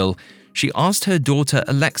phone bill, she asked her daughter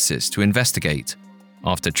Alexis to investigate.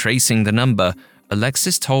 After tracing the number,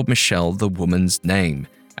 Alexis told Michelle the woman's name,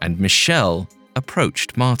 and Michelle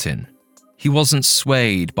approached Martin. He wasn't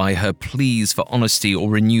swayed by her pleas for honesty or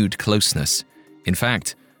renewed closeness. In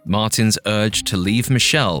fact, Martin's urge to leave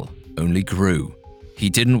Michelle only grew. He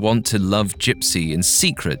didn't want to love Gypsy in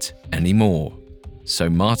secret anymore, so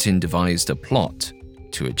Martin devised a plot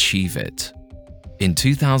to achieve it. In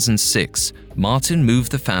 2006, Martin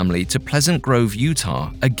moved the family to Pleasant Grove,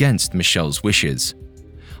 Utah, against Michelle's wishes.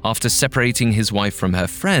 After separating his wife from her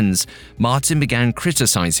friends, Martin began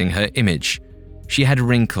criticizing her image. She had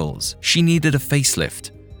wrinkles, she needed a facelift.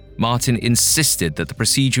 Martin insisted that the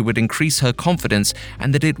procedure would increase her confidence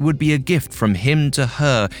and that it would be a gift from him to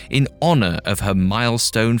her in honor of her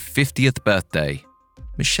milestone 50th birthday.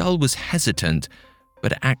 Michelle was hesitant,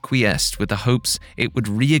 but acquiesced with the hopes it would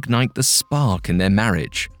reignite the spark in their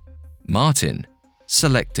marriage. Martin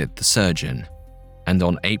selected the surgeon. And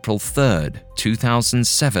on April 3,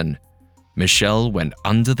 2007, Michelle went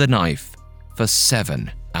under the knife for 7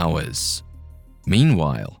 hours.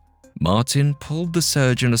 Meanwhile, Martin pulled the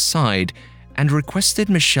surgeon aside and requested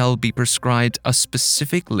Michelle be prescribed a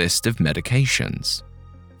specific list of medications.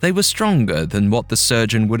 They were stronger than what the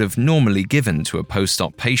surgeon would have normally given to a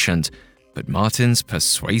post-op patient, but Martin's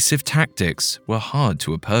persuasive tactics were hard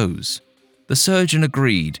to oppose. The surgeon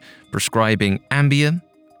agreed, prescribing Ambien,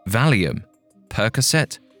 Valium,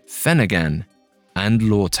 Percocet, Phenergan, and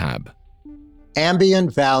Lortab.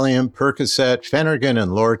 Ambien, Valium, Percocet, Phenergan,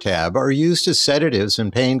 and Lortab are used as sedatives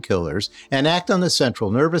and painkillers and act on the central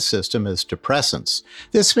nervous system as depressants.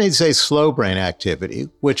 This means they slow brain activity,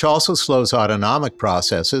 which also slows autonomic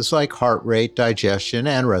processes like heart rate, digestion,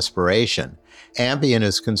 and respiration. Ambien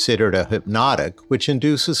is considered a hypnotic, which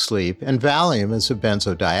induces sleep, and Valium is a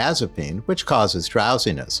benzodiazepine, which causes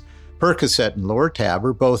drowsiness. Percocet and Lortab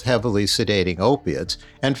are both heavily sedating opiates,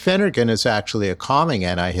 and Phenergan is actually a calming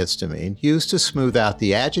antihistamine used to smooth out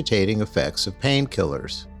the agitating effects of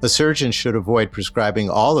painkillers. A surgeon should avoid prescribing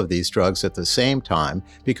all of these drugs at the same time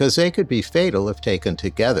because they could be fatal if taken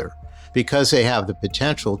together. Because they have the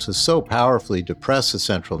potential to so powerfully depress the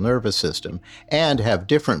central nervous system and have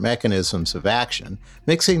different mechanisms of action,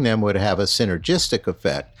 mixing them would have a synergistic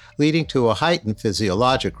effect, leading to a heightened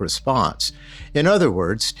physiologic response. In other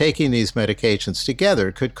words, taking these medications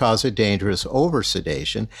together could cause a dangerous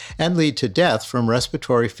oversedation and lead to death from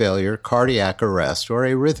respiratory failure, cardiac arrest, or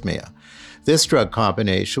arrhythmia. This drug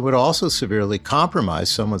combination would also severely compromise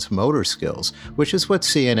someone's motor skills, which is what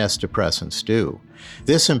CNS depressants do.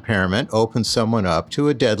 This impairment opens someone up to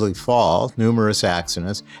a deadly fall, numerous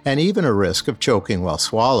accidents, and even a risk of choking while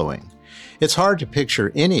swallowing. It's hard to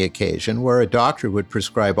picture any occasion where a doctor would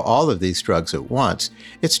prescribe all of these drugs at once.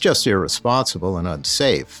 It's just irresponsible and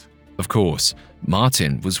unsafe. Of course,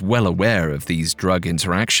 Martin was well aware of these drug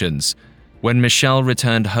interactions. When Michelle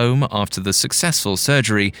returned home after the successful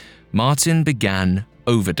surgery, Martin began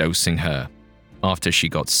overdosing her. After she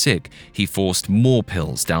got sick, he forced more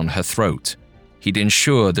pills down her throat. He'd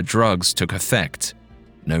ensure the drugs took effect,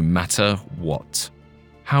 no matter what.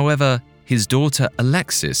 However, his daughter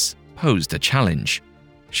Alexis posed a challenge.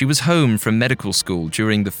 She was home from medical school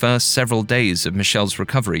during the first several days of Michelle's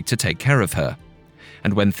recovery to take care of her.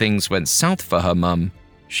 And when things went south for her mum,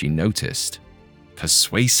 she noticed.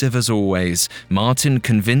 Persuasive as always, Martin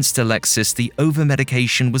convinced Alexis the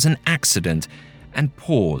overmedication was an accident and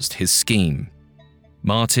paused his scheme.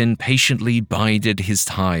 Martin patiently bided his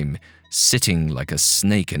time, sitting like a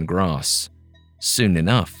snake in grass. Soon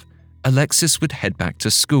enough, Alexis would head back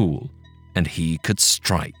to school, and he could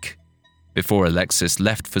strike. Before Alexis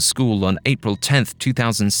left for school on April 10,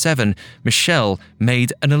 2007, Michelle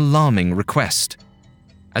made an alarming request.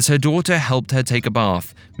 As her daughter helped her take a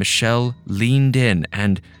bath, Michelle leaned in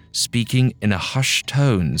and, speaking in a hushed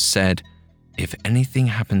tone, said, "If anything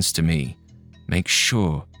happens to me, make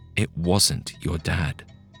sure it wasn't your dad."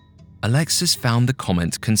 Alexis found the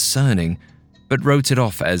comment concerning, but wrote it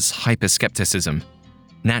off as hyperskepticism.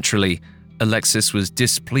 Naturally, Alexis was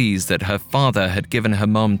displeased that her father had given her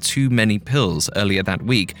mom too many pills earlier that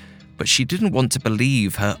week, but she didn't want to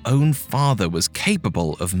believe her own father was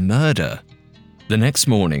capable of murder. The next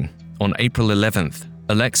morning, on April 11th,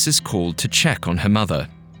 Alexis called to check on her mother.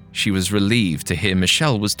 She was relieved to hear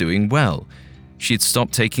Michelle was doing well. She'd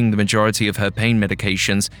stopped taking the majority of her pain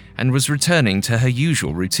medications and was returning to her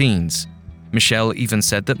usual routines. Michelle even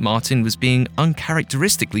said that Martin was being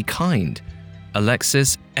uncharacteristically kind.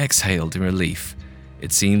 Alexis exhaled in relief.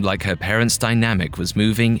 It seemed like her parents' dynamic was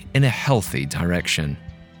moving in a healthy direction.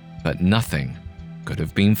 But nothing could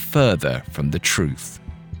have been further from the truth.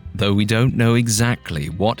 Though we don't know exactly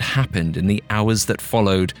what happened in the hours that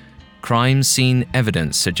followed, crime scene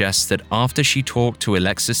evidence suggests that after she talked to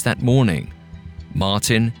Alexis that morning,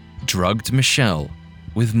 Martin drugged Michelle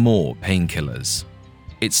with more painkillers.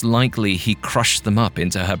 It's likely he crushed them up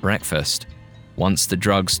into her breakfast. Once the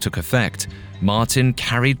drugs took effect, Martin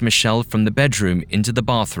carried Michelle from the bedroom into the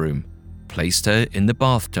bathroom, placed her in the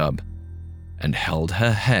bathtub, and held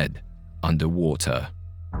her head underwater.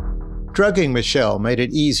 Drugging Michelle made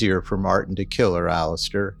it easier for Martin to kill her,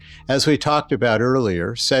 Alistair. As we talked about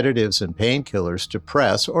earlier, sedatives and painkillers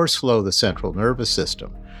depress or slow the central nervous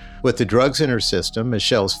system. With the drugs in her system,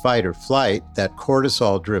 Michelle's fight or flight, that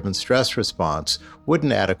cortisol-driven stress response,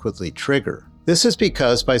 wouldn't adequately trigger. This is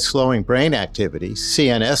because by slowing brain activity,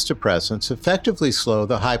 CNS depressants effectively slow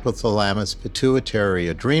the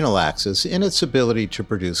hypothalamus-pituitary-adrenal axis in its ability to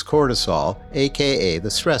produce cortisol, aka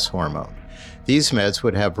the stress hormone. These meds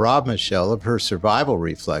would have robbed Michelle of her survival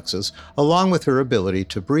reflexes, along with her ability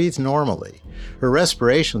to breathe normally. Her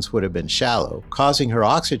respirations would have been shallow, causing her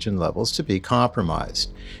oxygen levels to be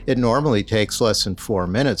compromised. It normally takes less than 4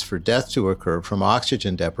 minutes for death to occur from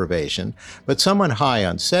oxygen deprivation, but someone high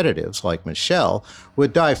on sedatives, like Michelle,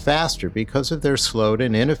 would die faster because of their slowed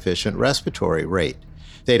and inefficient respiratory rate.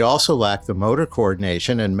 They'd also lack the motor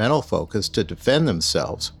coordination and mental focus to defend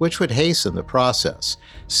themselves, which would hasten the process.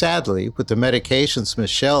 Sadly, with the medications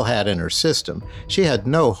Michelle had in her system, she had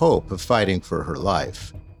no hope of fighting for her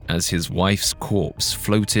life. As his wife's corpse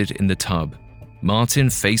floated in the tub,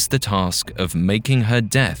 Martin faced the task of making her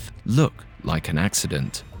death look like an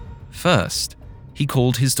accident. First, he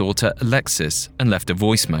called his daughter Alexis and left a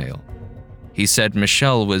voicemail. He said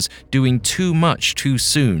Michelle was doing too much too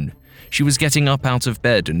soon. She was getting up out of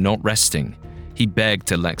bed and not resting. He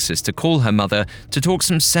begged Alexis to call her mother to talk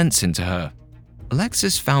some sense into her.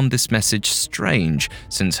 Alexis found this message strange,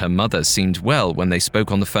 since her mother seemed well when they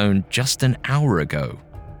spoke on the phone just an hour ago.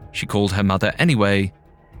 She called her mother anyway,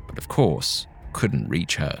 but of course, couldn't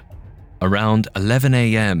reach her. Around 11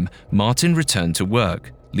 a.m., Martin returned to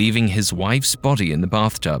work, leaving his wife's body in the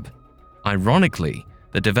bathtub. Ironically,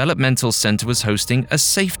 the developmental center was hosting a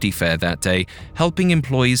safety fair that day, helping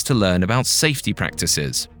employees to learn about safety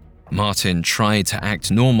practices. Martin tried to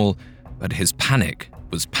act normal, but his panic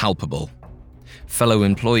was palpable. Fellow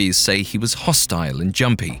employees say he was hostile and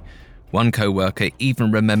jumpy. One co-worker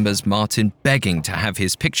even remembers Martin begging to have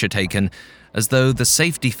his picture taken, as though the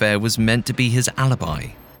safety fair was meant to be his alibi.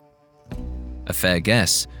 A fair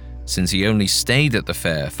guess, since he only stayed at the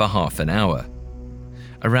fair for half an hour.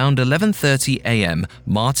 Around 11:30 a.m.,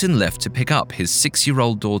 Martin left to pick up his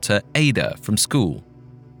 6-year-old daughter Ada from school.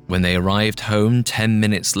 When they arrived home 10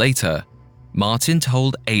 minutes later, Martin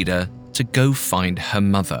told Ada to go find her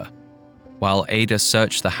mother. While Ada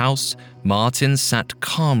searched the house, Martin sat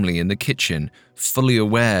calmly in the kitchen, fully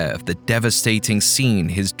aware of the devastating scene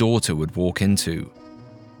his daughter would walk into.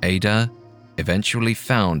 Ada eventually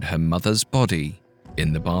found her mother's body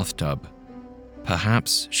in the bathtub.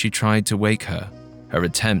 Perhaps she tried to wake her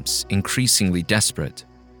attempts increasingly desperate.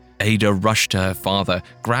 Ada rushed to her father,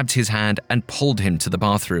 grabbed his hand, and pulled him to the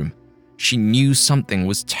bathroom. She knew something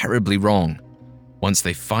was terribly wrong. Once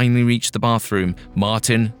they finally reached the bathroom,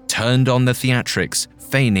 Martin turned on the theatrics,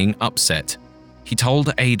 feigning upset. He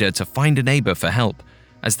told Ada to find a neighbor for help.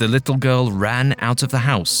 As the little girl ran out of the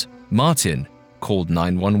house, Martin called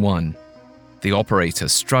 911. The operator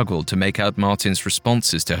struggled to make out Martin's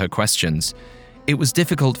responses to her questions. It was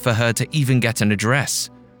difficult for her to even get an address.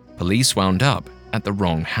 Police wound up at the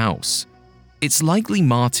wrong house. It's likely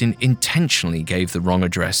Martin intentionally gave the wrong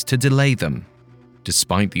address to delay them.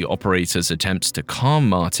 Despite the operator's attempts to calm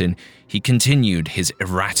Martin, he continued his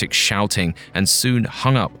erratic shouting and soon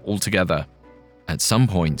hung up altogether. At some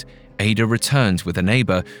point, Ada returned with a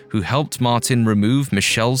neighbor who helped Martin remove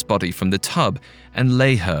Michelle's body from the tub and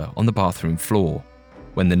lay her on the bathroom floor.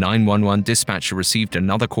 When the 911 dispatcher received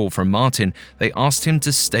another call from Martin, they asked him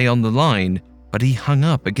to stay on the line, but he hung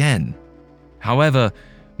up again. However,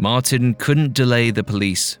 Martin couldn't delay the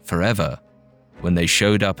police forever. When they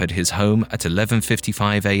showed up at his home at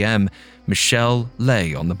 11:55 a.m., Michelle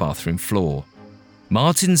lay on the bathroom floor.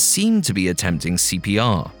 Martin seemed to be attempting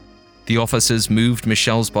CPR. The officers moved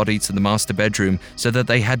Michelle's body to the master bedroom so that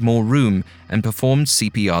they had more room and performed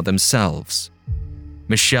CPR themselves.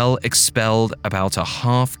 Michelle expelled about a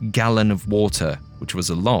half-gallon of water, which was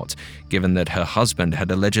a lot, given that her husband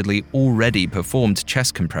had allegedly already performed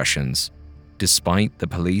chest compressions. Despite the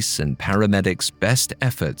police and paramedics' best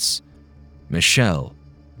efforts, Michelle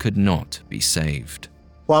could not be saved.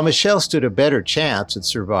 While Michelle stood a better chance at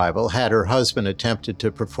survival had her husband attempted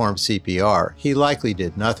to perform CPR, he likely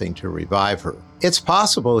did nothing to revive her. It's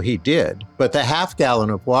possible he did, but the half-gallon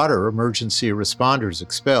of water emergency responders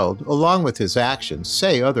expelled, along with his actions,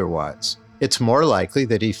 say otherwise. It's more likely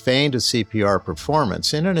that he feigned a CPR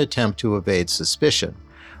performance in an attempt to evade suspicion.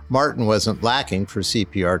 Martin wasn't lacking for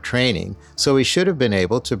CPR training, so he should have been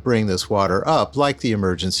able to bring this water up like the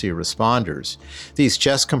emergency responders. These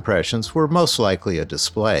chest compressions were most likely a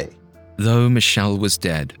display. Though Michelle was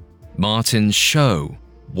dead, Martin's show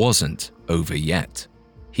wasn't over yet.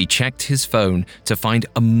 He checked his phone to find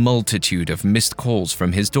a multitude of missed calls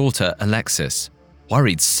from his daughter, Alexis.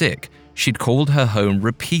 Worried sick, she'd called her home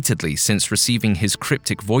repeatedly since receiving his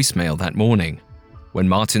cryptic voicemail that morning. When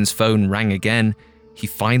Martin's phone rang again, he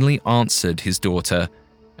finally answered his daughter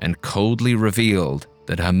and coldly revealed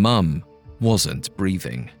that her mum wasn't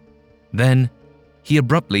breathing. Then, he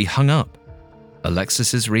abruptly hung up.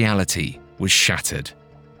 Alexis's reality was shattered.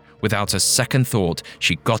 Without a second thought,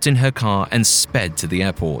 she got in her car and sped to the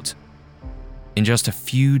airport. In just a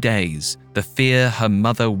few days, the fear her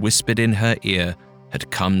mother whispered in her ear had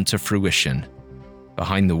come to fruition.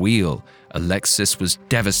 Behind the wheel, Alexis was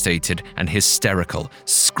devastated and hysterical,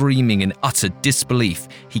 screaming in utter disbelief,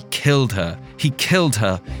 "He killed her! He killed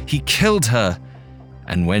her! He killed her!"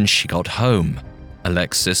 And when she got home,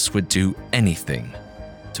 Alexis would do anything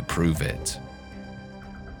to prove it.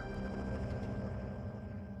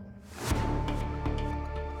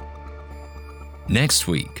 Next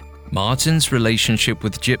week, Martin's relationship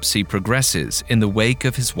with Gypsy progresses in the wake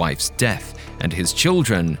of his wife's death, and his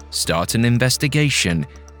children start an investigation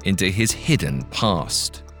into his hidden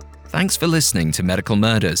past. Thanks for listening to Medical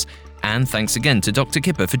Murders, and thanks again to Dr.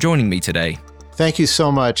 Kipper for joining me today. Thank you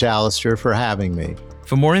so much, Alistair, for having me.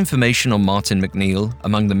 For more information on Martin MacNeill,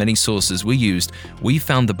 among the many sources we used, we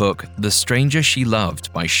found the book The Stranger She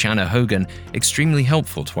Loved by Shanna Hogan extremely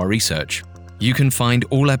helpful to our research. You can find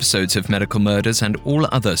all episodes of Medical Murders and all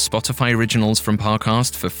other Spotify originals from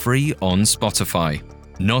Parcast for free on Spotify.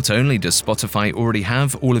 Not only does Spotify already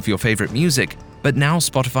have all of your favorite music, but now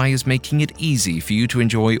Spotify is making it easy for you to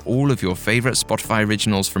enjoy all of your favorite Spotify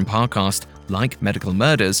originals from Parcast, like Medical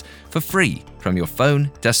Murders, for free from your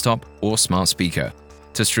phone, desktop, or smart speaker.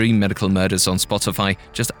 To stream Medical Murders on Spotify,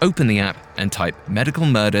 just open the app and type Medical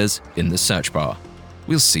Murders in the search bar.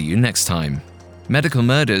 We'll see you next time. Medical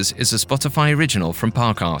Murders is a Spotify original from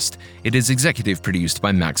Parcast. It is executive produced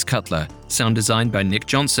by Max Cutler, sound designed by Nick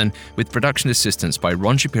Johnson, with production assistance by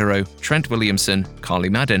Ron Shapiro, Trent Williamson, Carly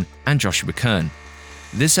Madden, and Joshua Kern.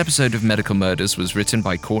 This episode of Medical Murders was written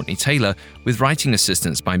by Courtney Taylor, with writing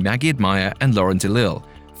assistance by Maggie Admire and Lauren DeLille,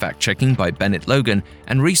 fact-checking by Bennett Logan,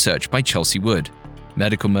 and research by Chelsea Wood.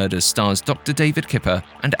 Medical Murders stars Dr. David Kipper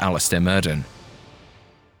and Alistair Murden.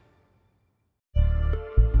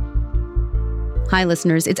 Hi,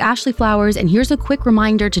 listeners. It's Ashley Flowers, and here's a quick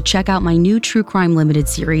reminder to check out my new True Crime Limited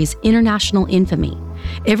series, International Infamy.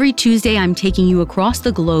 Every Tuesday, I'm taking you across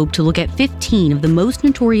the globe to look at 15 of the most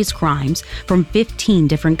notorious crimes from 15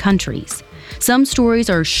 different countries. Some stories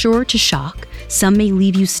are sure to shock, some may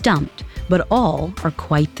leave you stumped, but all are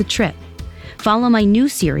quite the trip. Follow my new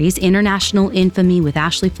series, International Infamy with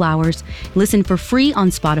Ashley Flowers. Listen for free on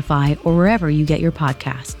Spotify or wherever you get your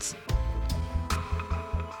podcasts.